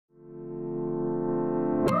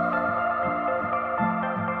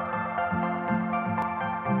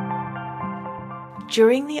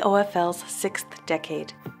During the OFL's sixth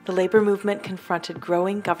decade, the labour movement confronted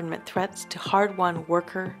growing government threats to hard-won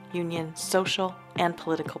worker, union, social and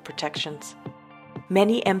political protections.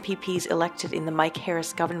 Many MPPs elected in the Mike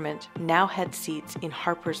Harris government now had seats in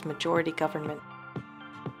Harper's majority government.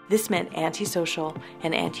 This meant anti-social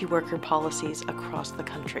and anti-worker policies across the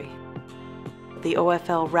country. The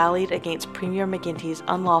OFL rallied against Premier McGuinty's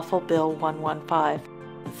unlawful Bill 115.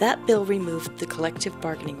 That bill removed the collective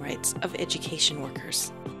bargaining rights of education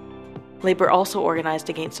workers. Labour also organised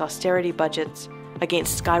against austerity budgets,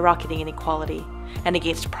 against skyrocketing inequality, and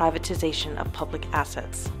against privatisation of public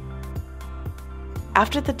assets.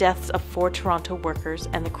 After the deaths of 4 Toronto workers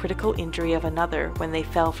and the critical injury of another when they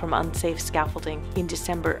fell from unsafe scaffolding in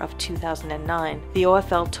December of 2009, the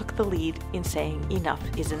OFL took the lead in saying enough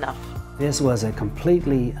is enough. This was a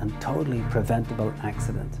completely and totally preventable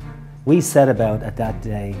accident. We set about at that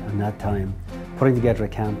day and that time putting together a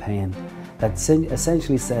campaign that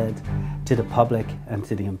essentially said to the public and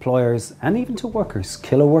to the employers and even to workers,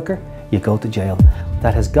 kill a worker, you go to jail.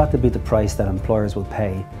 That has got to be the price that employers will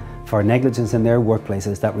pay for negligence in their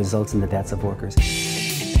workplaces that results in the deaths of workers.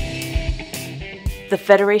 The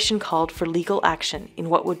Federation called for legal action in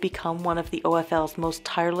what would become one of the OFL's most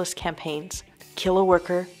tireless campaigns, Kill a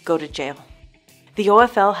Worker, Go to Jail. The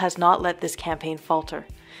OFL has not let this campaign falter,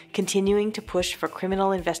 continuing to push for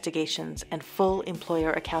criminal investigations and full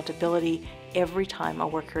employer accountability every time a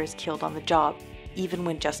worker is killed on the job, even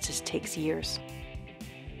when justice takes years.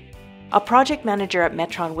 A project manager at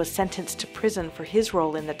Metron was sentenced to prison for his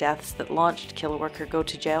role in the deaths that launched Kill a Worker, Go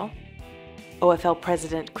to Jail. OFL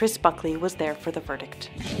President Chris Buckley was there for the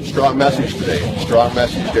verdict. Strong message today. Strong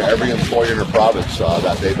message to every employer in the province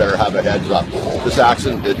that they better have a heads up. This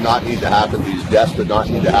accident did not need to happen. These deaths did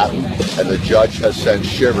not need to happen. And the judge has sent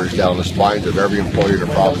shivers down the spines of every employer in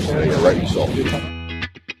the province today. You're rightly so.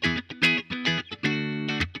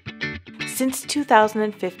 Since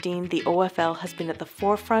 2015, the OFL has been at the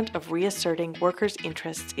forefront of reasserting workers'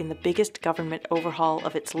 interests in the biggest government overhaul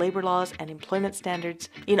of its labour laws and employment standards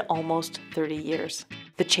in almost 30 years,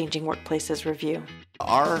 the Changing Workplaces Review.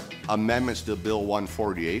 Our amendments to Bill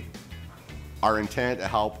 148 are intended to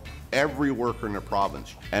help every worker in the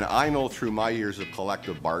province. And I know through my years of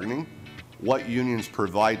collective bargaining what unions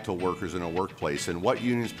provide to workers in a workplace and what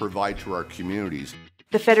unions provide to our communities.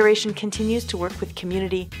 The Federation continues to work with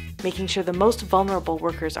community, making sure the most vulnerable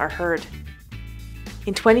workers are heard.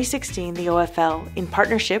 In 2016, the OFL, in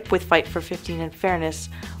partnership with Fight for 15 and Fairness,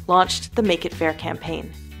 launched the Make It Fair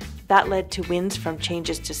campaign. That led to wins from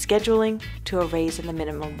changes to scheduling to a raise in the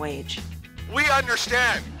minimum wage. We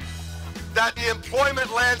understand that the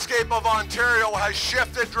employment landscape of Ontario has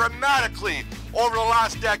shifted dramatically over the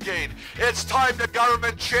last decade. It's time the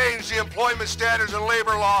government change the employment standards and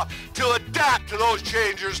labour law to adapt to those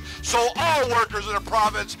changes so all workers in the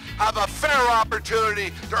province have a fair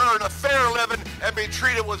opportunity to earn a fair living and be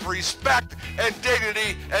treated with respect and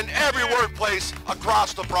dignity in every workplace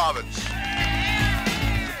across the province.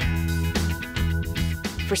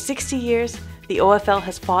 For 60 years, the OFL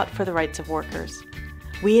has fought for the rights of workers.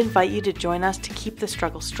 We invite you to join us to keep the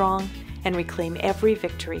struggle strong and reclaim every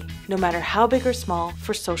victory, no matter how big or small,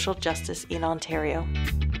 for social justice in Ontario.